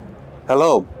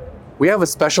Hello. We have a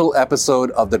special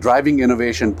episode of the Driving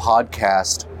Innovation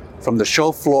podcast from the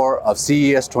show floor of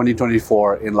CES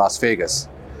 2024 in Las Vegas.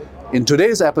 In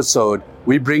today's episode,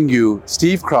 we bring you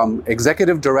Steve Crumb,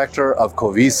 Executive Director of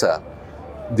COVESA,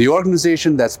 the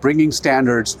organization that's bringing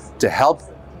standards to help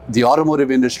the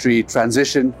automotive industry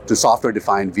transition to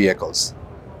software-defined vehicles.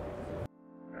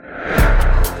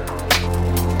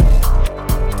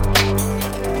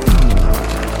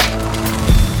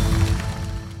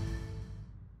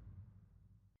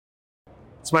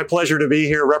 It's my pleasure to be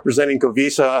here representing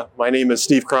COVESA. My name is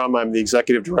Steve Crumb. I'm the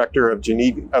Executive Director of I'm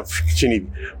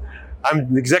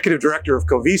the Executive Director of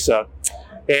COVESA,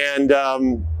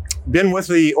 and been with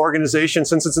the organization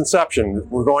since its inception.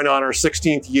 We're going on our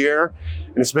 16th year,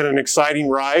 and it's been an exciting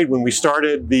ride. When we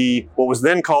started what was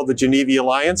then called the Geneva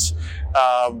Alliance,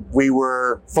 we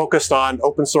were focused on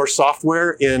open source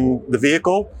software in the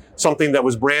vehicle, something that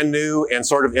was brand new and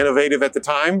sort of innovative at the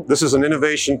time. This is an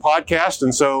innovation podcast,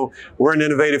 and so we're an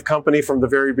innovative company from the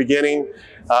very beginning.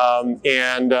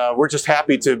 We're just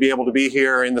happy to be able to be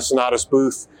here in the Sonatus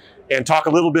booth and talk a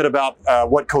little bit about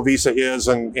what COVESA is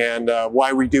and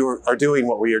why we are doing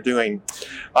what we are doing.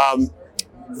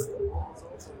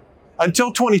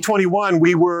 Until 2021,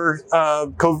 we were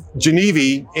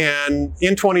Geneva, and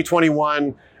in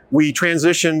 2021, we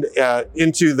transitioned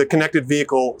into the Connected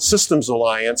Vehicle Systems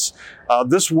Alliance.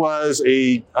 This was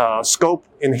a scope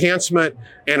enhancement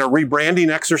and a rebranding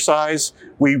exercise.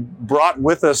 We brought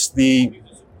with us the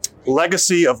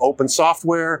legacy of open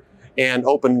software and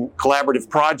open collaborative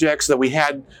projects that we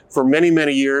had for many,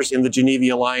 many years in the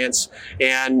Geneva Alliance.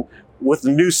 And with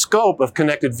the new scope of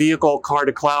connected vehicle,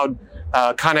 car-to-cloud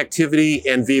connectivity,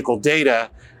 and vehicle data,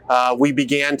 we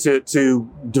began to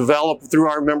develop through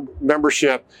our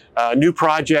membership new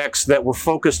projects that were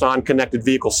focused on connected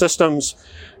vehicle systems.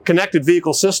 Connected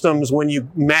vehicle systems, when you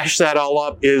mash that all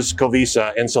up, is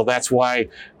COVESA, and so that's why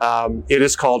it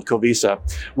is called COVESA.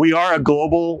 We are a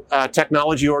global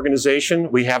technology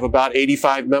organization. We have about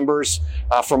 85 members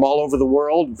from all over the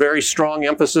world, very strong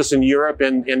emphasis in Europe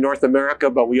and in North America,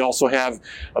 but we also have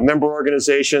member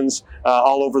organizations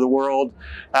all over the world.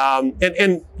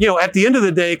 And you know, at the end of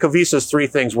the day, COVESA is three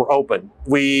things. We're open.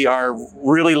 We are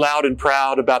really loud and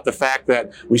proud about the fact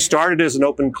that we started as an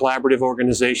open collaborative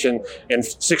organization, and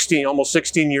almost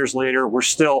 16 years later, we're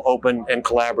still open and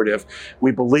collaborative.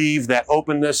 We believe that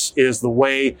openness is the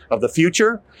way of the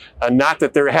future, not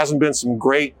that there hasn't been some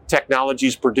great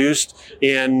technologies produced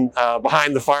in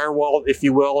behind the firewall, if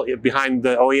you will, behind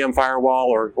the OEM firewall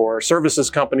or services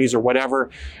companies or whatever,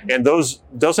 and those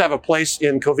have a place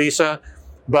in COVESA.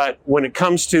 But when it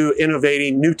comes to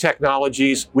innovating new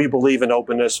technologies, we believe in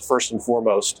openness first and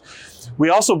foremost. We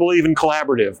also believe in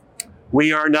collaborative.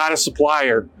 We are not a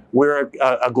supplier. We're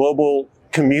a global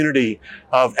community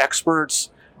of experts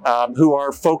who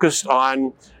are focused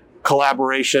on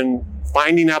collaboration,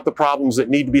 finding out the problems that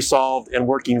need to be solved, and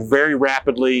working very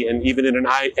rapidly and even in an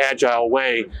agile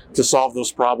way to solve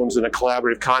those problems in a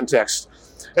collaborative context.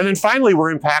 And then finally,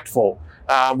 we're impactful.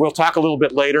 We'll talk a little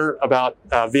bit later about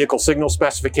Vehicle Signal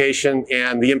Specification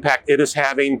and the impact it is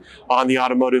having on the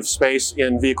automotive space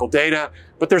in vehicle data.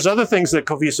 But there's other things that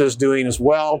COVESA is doing as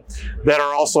well that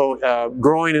are also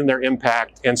growing in their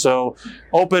impact. And so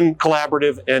open,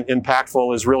 collaborative, and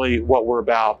impactful is really what we're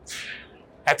about.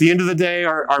 At the end of the day,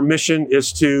 our mission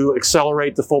is to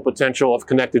accelerate the full potential of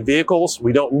connected vehicles.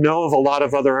 We don't know of a lot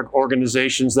of other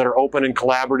organizations that are open and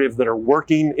collaborative that are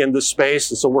working in this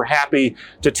space. And so we're happy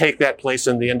to take that place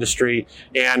in the industry.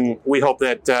 And we hope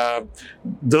that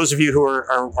those of you who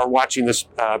are watching this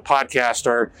podcast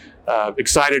are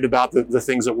excited about the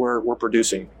things that we're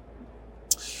producing.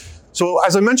 So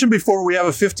as I mentioned before, we have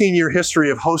a 15-year history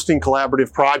of hosting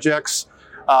collaborative projects.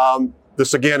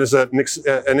 This, again, is an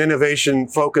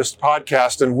innovation-focused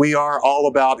podcast, and we are all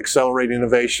about accelerating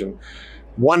innovation.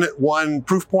 One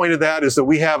proof point of that is that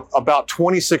we have about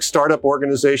 26 startup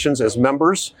organizations as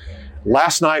members.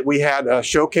 Last night, we had a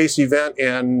showcase event,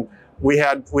 and we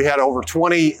had over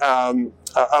 20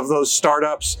 of those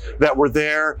startups that were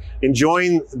there,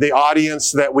 enjoying the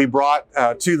audience that we brought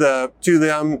to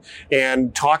them,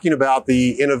 and talking about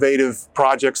the innovative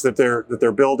projects that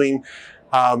they're building.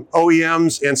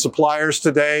 OEMs and suppliers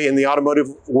today in the automotive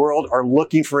world are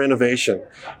looking for innovation,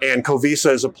 and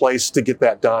COVESA is a place to get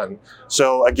that done.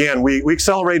 So again, we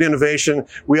accelerate innovation.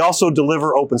 We also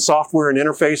deliver open software and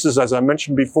interfaces. As I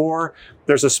mentioned before,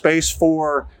 there's a space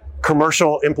for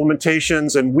commercial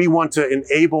implementations, and we want to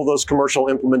enable those commercial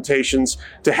implementations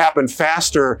to happen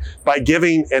faster by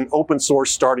giving an open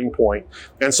source starting point.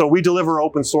 And so we deliver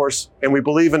open source, and we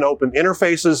believe in open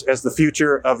interfaces as the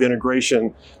future of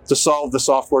integration to solve the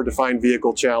software-defined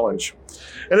vehicle challenge.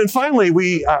 And then finally,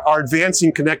 we are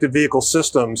advancing connected vehicle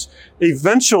systems.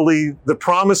 Eventually, the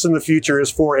promise in the future is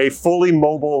for a fully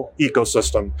mobile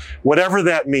ecosystem, whatever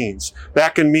that means.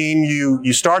 That can mean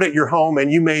you start at your home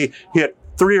and you may hit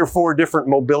 3 or 4 different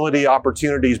mobility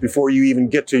opportunities before you even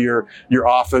get to your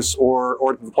office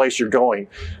or the place you're going.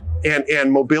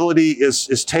 And mobility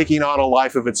is taking on a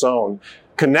life of its own.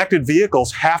 Connected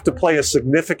vehicles have to play a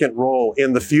significant role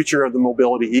in the future of the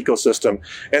mobility ecosystem.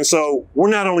 And so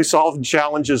we're not only solving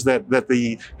challenges that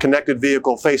the connected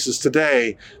vehicle faces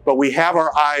today, but we have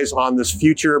our eyes on this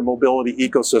future mobility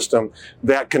ecosystem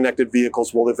that connected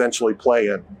vehicles will eventually play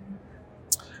in.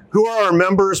 Who are our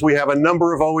members? We have a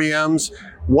number of OEMs.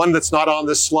 One that's not on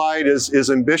this slide is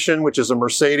Ambition, which is a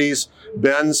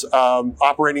Mercedes-Benz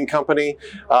operating company.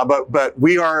 But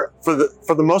we are, for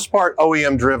the most part,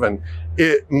 OEM driven.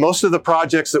 Most of the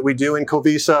projects that we do in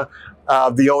COVESA,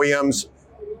 the OEMs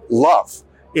love,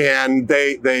 and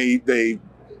they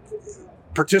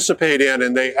participate in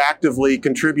and they actively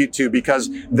contribute to because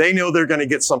they know they're going to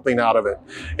get something out of it.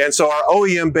 And so our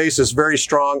OEM base is very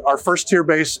strong. Our first tier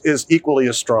base is equally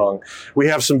as strong. We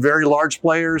have some very large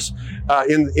players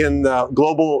in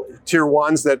global tier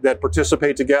ones that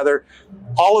participate together.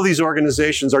 All of these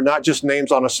organizations are not just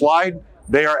names on a slide.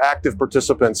 They are active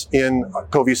participants in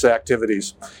COVESA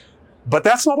activities. But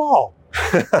that's not all.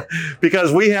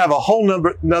 Because we have a whole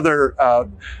another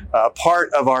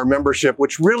part of our membership,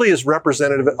 which really is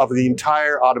representative of the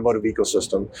entire automotive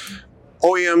ecosystem.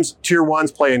 OEMs, tier ones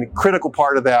play a critical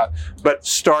part of that, but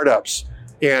startups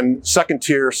and second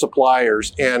tier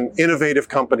suppliers and innovative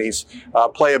companies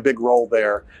play a big role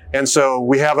there. And so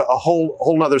we have a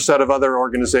whole nother set of other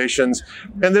organizations.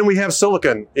 And then we have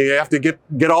silicon. You have to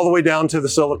get all the way down to the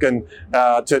silicon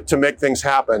to make things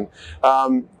happen.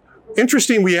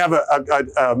 Interesting, we have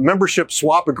a membership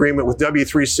swap agreement with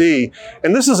W3C,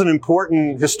 and this is an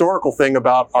important historical thing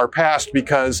about our past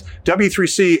because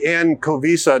W3C and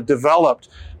COVESA developed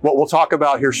what we'll talk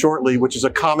about here shortly, which is a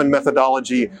common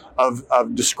methodology of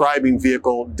describing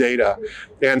vehicle data.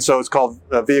 And so it's called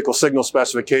Vehicle Signal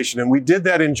Specification. And we did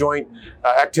that in joint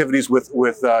activities with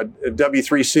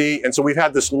W3C. And so we've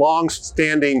had this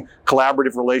long-standing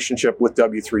collaborative relationship with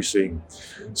W3C.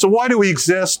 So why do we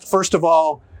exist? First of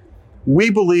all,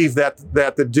 we believe that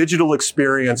the digital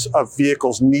experience of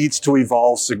vehicles needs to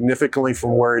evolve significantly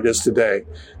from where it is today.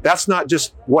 That's not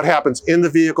just what happens in the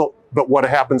vehicle, but what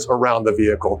happens around the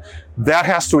vehicle. That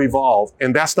has to evolve,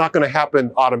 and that's not going to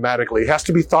happen automatically. It has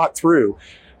to be thought through.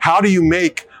 How do you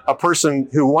make a person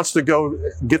who wants to go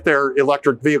get their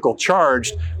electric vehicle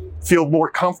charged feel more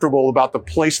comfortable about the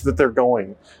place that they're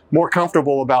going, more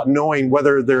comfortable about knowing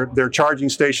whether their charging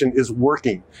station is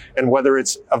working and whether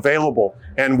it's available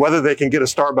and whether they can get a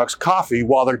Starbucks coffee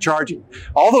while they're charging.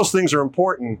 All those things are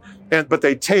important, but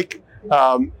they take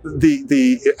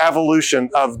the evolution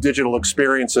of digital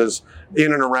experiences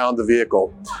in and around the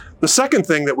vehicle. The second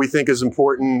thing that we think is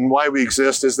important and why we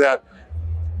exist is that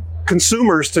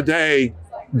consumers today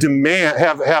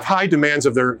have high demands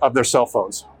of their cell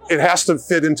phones. It has to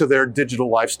fit into their digital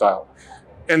lifestyle,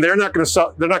 and they're not going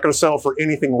to settle for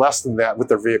anything less than that with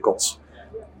their vehicles.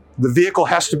 The vehicle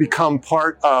has to become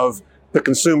part of the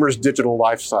consumer's digital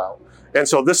lifestyle, and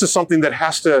so this is something that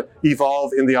has to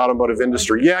evolve in the automotive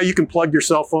industry. Yeah, you can plug your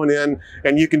cell phone in,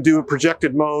 and you can do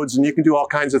projected modes, and you can do all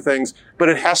kinds of things, but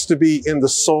it has to be in the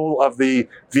soul of the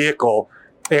vehicle,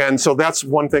 and so that's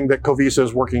one thing that COVESA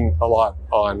is working a lot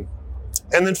on.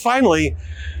 And then finally,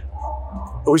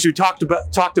 as we talked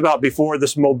about before,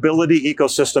 this mobility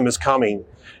ecosystem is coming,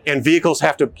 and vehicles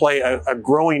have to play a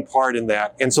growing part in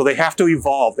that. And so they have to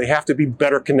evolve. They have to be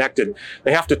better connected.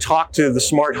 They have to talk to the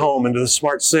smart home and to the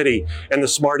smart city and the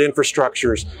smart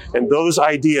infrastructures. And those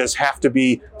ideas have to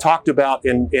be talked about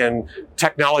in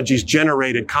technologies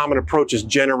generated, common approaches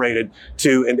generated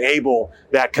to enable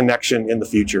that connection in the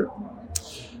future.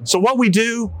 So what we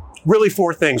do, really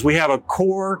 4 things. We have a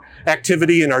core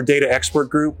activity in our data expert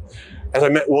group. As I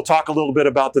mentioned, we'll talk a little bit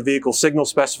about the vehicle signal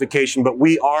specification, but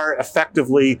we are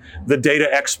effectively the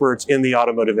data experts in the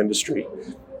automotive industry.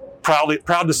 Proud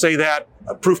to say that,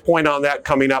 a proof point on that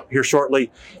coming up here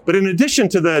shortly. But in addition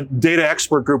to the data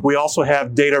expert group, we also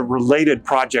have data related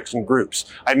projects and groups.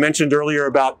 I mentioned earlier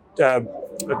about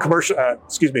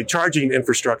charging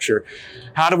infrastructure.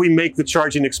 How do we make the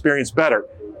charging experience better?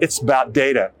 It's about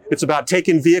data. It's about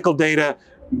taking vehicle data,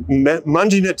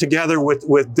 munging it together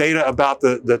with data about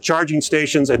the charging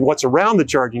stations and what's around the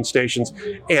charging stations,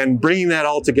 and bringing that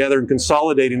all together and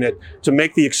consolidating it to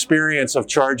make the experience of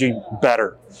charging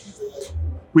better.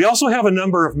 We also have a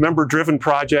number of member-driven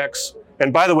projects.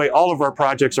 And by the way, all of our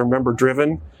projects are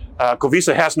member-driven.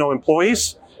 COVESA has no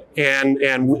employees,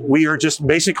 and we are just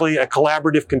basically a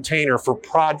collaborative container for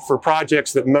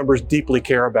projects that members deeply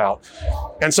care about.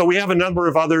 And so we have a number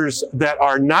of others that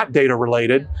are not data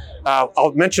related.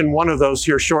 I'll mention one of those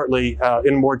here shortly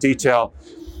in more detail.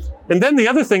 And then the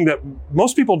other thing that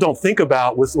most people don't think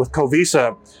about with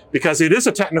COVESA, because it is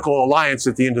a technical alliance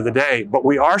at the end of the day, but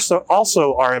we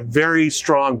also are a very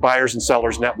strong buyers and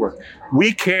sellers network.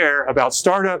 We care about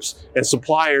startups and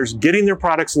suppliers getting their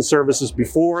products and services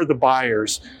before the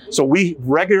buyers. So we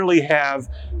regularly have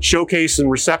showcase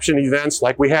and reception events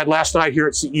like we had last night here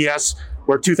at CES,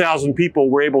 where 2,000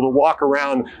 people were able to walk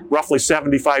around roughly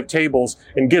 75 tables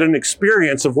and get an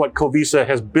experience of what COVESA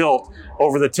has built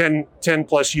over the 10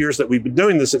 plus years that we've been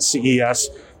doing this at CES,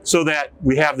 so that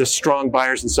we have this strong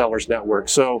buyers and sellers network.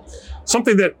 So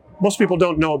something that most people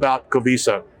don't know about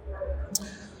COVESA.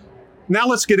 Now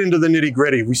let's get into the nitty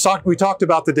gritty. We talked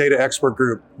about the data expert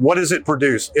group. What does it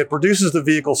produce? It produces the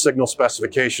Vehicle Signal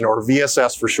Specification, or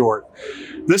VSS for short.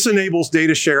 This enables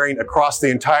data sharing across the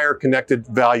entire connected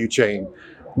value chain.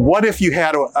 What if you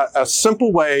had a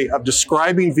simple way of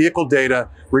describing vehicle data,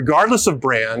 regardless of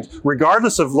brand,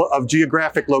 regardless of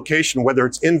geographic location, whether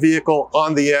it's in vehicle,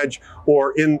 on the edge,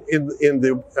 or in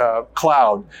the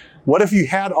cloud? What if you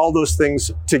had all those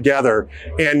things together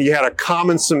and you had a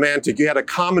common semantic, you had a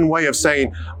common way of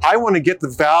saying, I want to get the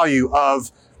value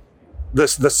of the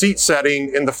seat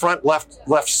setting in the front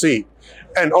left seat.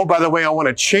 And oh, by the way, I want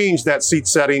to change that seat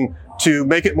setting to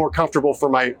make it more comfortable for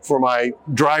my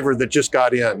driver that just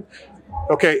got in.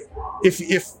 Okay,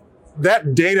 if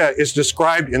that data is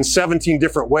described in 17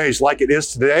 different ways like it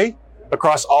is today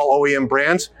across all OEM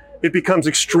brands, it becomes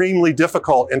extremely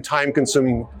difficult and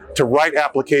time-consuming to write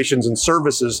applications and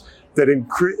services that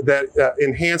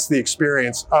enhance the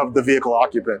experience of the vehicle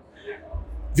occupant.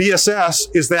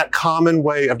 VSS is that common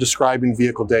way of describing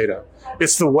vehicle data.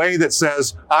 It's the way that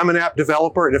says, I'm an app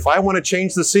developer, and if I want to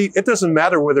change the seat, it doesn't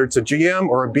matter whether it's a GM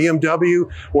or a BMW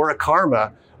or a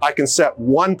Karma. I can set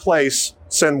one place,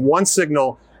 send one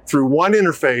signal through one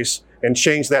interface, and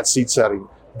change that seat setting.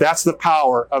 That's the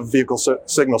power of Vehicle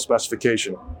Signal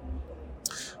Specification.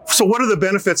 So what are the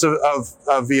benefits of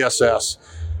VSS?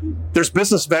 There's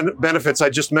business benefits. I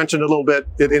just mentioned a little bit.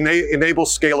 It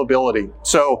enables scalability.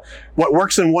 So what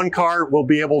works in one car will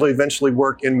be able to eventually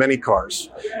work in many cars.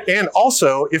 And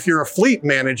also, if you're a fleet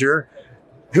manager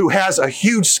who has a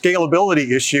huge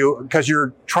scalability issue because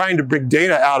you're trying to bring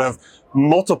data out of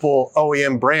multiple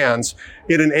OEM brands,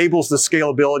 it enables the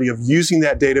scalability of using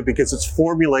that data because it's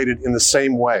formulated in the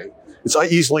same way. It's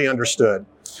easily understood.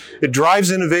 It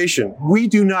drives innovation. We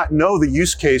do not know the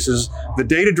use cases, the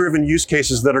data-driven use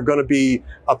cases that are going to be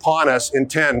upon us in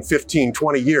 10, 15,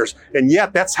 20 years. And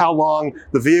yet that's how long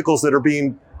the vehicles that are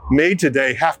being made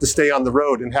today have to stay on the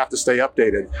road and have to stay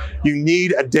updated. You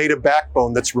need a data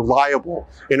backbone that's reliable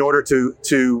in order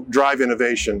to drive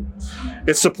innovation.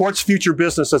 It supports future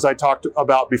business, as I talked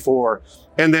about before.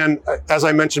 And then, as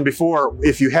I mentioned before,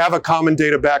 if you have a common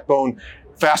data backbone,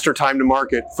 faster time to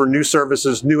market for new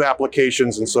services, new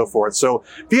applications, and so forth. So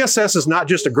VSS is not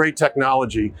just a great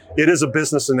technology, it is a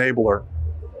business enabler.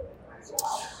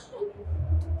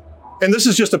 And this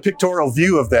is just a pictorial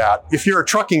view of that. If you're a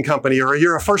trucking company, or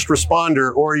you're a first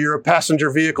responder, or you're a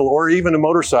passenger vehicle, or even a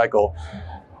motorcycle,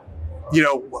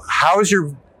 how is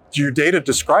your data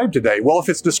described today? Well, if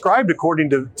it's described according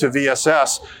to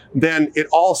VSS, then it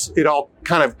all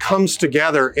kind of comes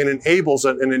together and enables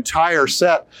an entire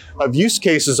set of use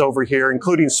cases over here,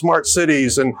 including smart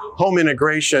cities and home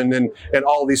integration and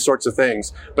all these sorts of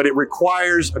things. But it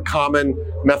requires a common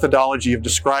methodology of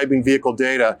describing vehicle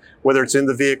data, whether it's in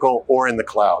the vehicle or in the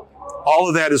cloud. All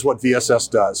of that is what VSS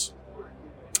does.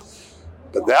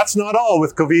 But that's not all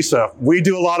with COVESA. We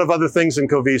do a lot of other things in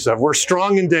COVESA. We're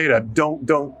strong in data.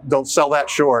 Don't sell that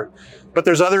short. But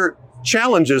there's other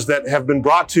challenges that have been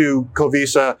brought to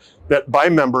COVESA by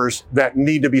members that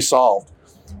need to be solved.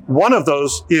 One of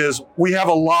those is we have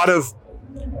a lot of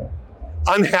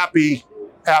unhappy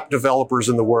app developers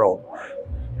in the world.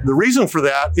 The reason for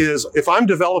that is if I'm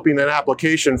developing an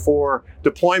application for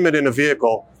deployment in a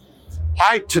vehicle,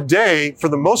 today, for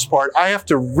the most part, I have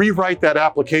to rewrite that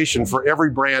application for every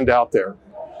brand out there.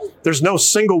 There's no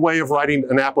single way of writing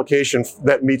an application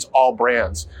that meets all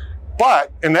brands.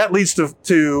 And that leads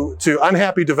to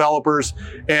unhappy developers,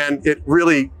 and it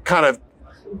really kind of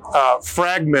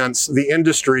fragments the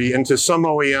industry into some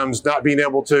OEMs not being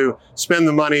able to spend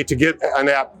the money to get an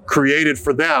app created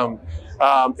for them,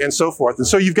 and so forth. And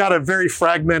so you've got a very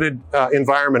fragmented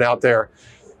environment out there.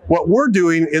 What we're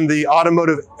doing in the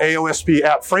Automotive AOSP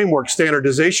App Framework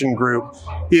Standardization Group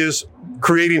is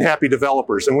creating happy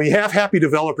developers. And when you have happy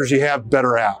developers, you have better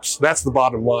apps. That's the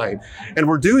bottom line. And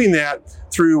we're doing that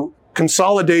through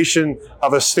consolidation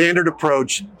of a standard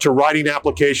approach to writing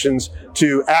applications,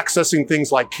 to accessing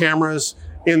things like cameras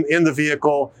in the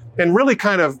vehicle, and really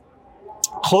kind of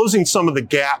closing some of the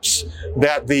gaps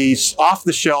that the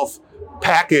off-the-shelf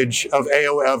package of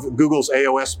Google's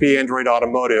AOSP Android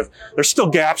Automotive. There's still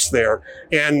gaps there,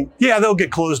 and yeah, they'll get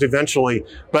closed eventually,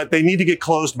 but they need to get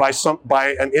closed by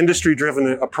an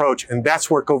industry-driven approach, and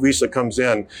that's where COVESA comes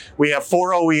in. We have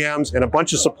 4 OEMs and a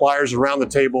bunch of suppliers around the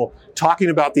table talking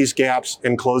about these gaps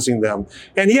and closing them.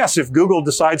 And yes, if Google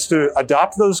decides to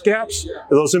adopt those gaps,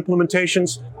 those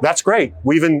implementations, that's great.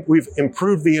 We've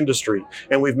improved the industry,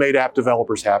 and we've made app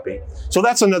developers happy. So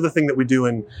that's another thing that we do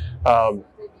in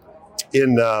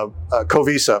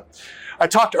COVESA. I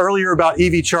talked earlier about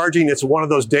EV charging. It's one of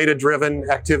those data-driven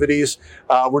activities.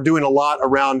 We're doing a lot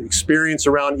around experience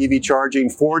around EV charging.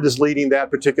 Ford is leading that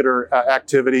particular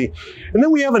activity. And then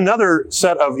we have another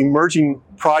set of emerging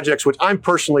projects, which I'm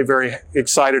personally very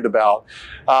excited about.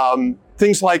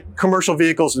 Things like commercial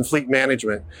vehicles and fleet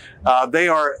management. They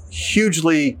are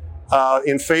hugely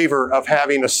in favor of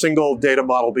having a single data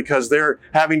model because they're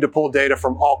having to pull data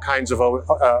from all kinds of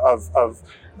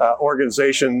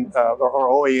organization or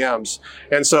OEMs.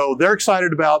 And so they're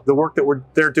excited about the work that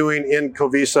they're doing in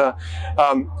COVESA.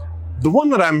 The one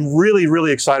that I'm really,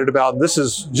 really excited about, and this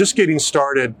is just getting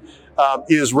started,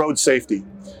 is road safety.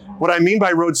 What I mean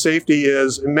by road safety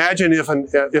is, imagine if an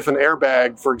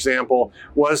airbag, for example,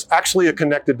 was actually a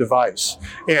connected device.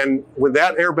 And when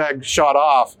that airbag shot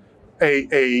off,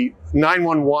 a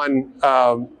 911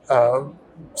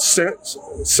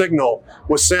 signal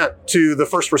was sent to the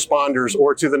first responders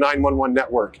or to the 911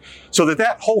 network, so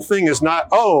that whole thing is not,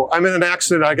 oh, I'm in an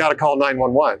accident, I got to call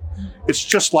 911. It's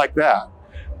just like that.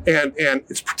 And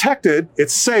it's protected,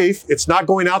 it's safe, it's not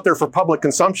going out there for public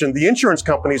consumption. The insurance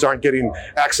companies aren't getting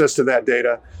access to that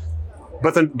data.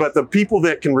 But the people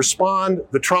that can respond,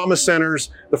 the trauma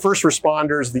centers, the first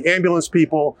responders, the ambulance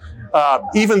people,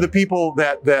 even the people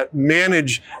that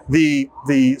manage the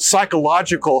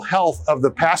psychological health of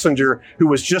the passenger who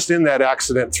was just in that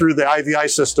accident through the IVI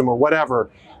system or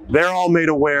whatever, they're all made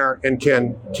aware and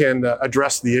can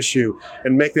address the issue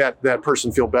and make that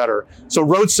person feel better. So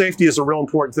road safety is a real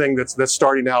important thing that's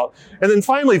starting out. And then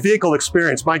finally, vehicle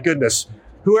experience. My goodness.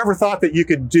 Whoever thought that you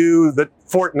could do the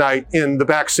Fortnite in the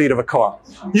back seat of a car?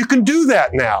 You can do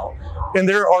that now. And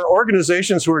there are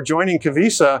organizations who are joining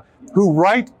COVESA who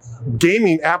write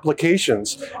gaming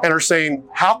applications and are saying,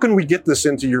 how can we get this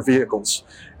into your vehicles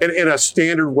in a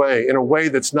standard way, in a way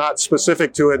that's not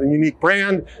specific to a unique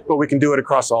brand, but we can do it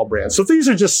across all brands. So these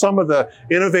are just some of the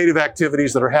innovative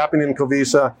activities that are happening in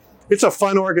COVESA. It's a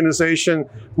fun organization.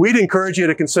 We'd encourage you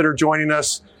to consider joining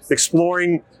us,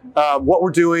 exploring what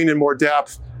we're doing in more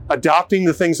depth, adopting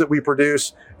the things that we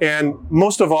produce, and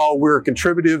most of all, we're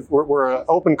contributive. We're an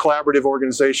open, collaborative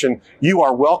organization. You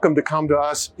are welcome to come to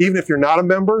us, even if you're not a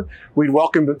member. We'd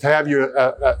welcome to have you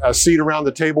a seat around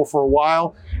the table for a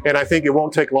while, and I think it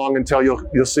won't take long until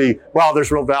you'll see, wow,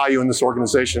 there's real value in this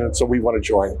organization, and so we want to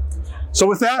join. So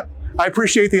with that, I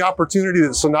appreciate the opportunity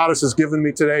that Sonatus has given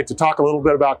me today to talk a little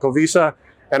bit about COVESA,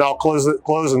 and I'll close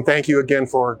and thank you again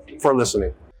for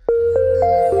listening.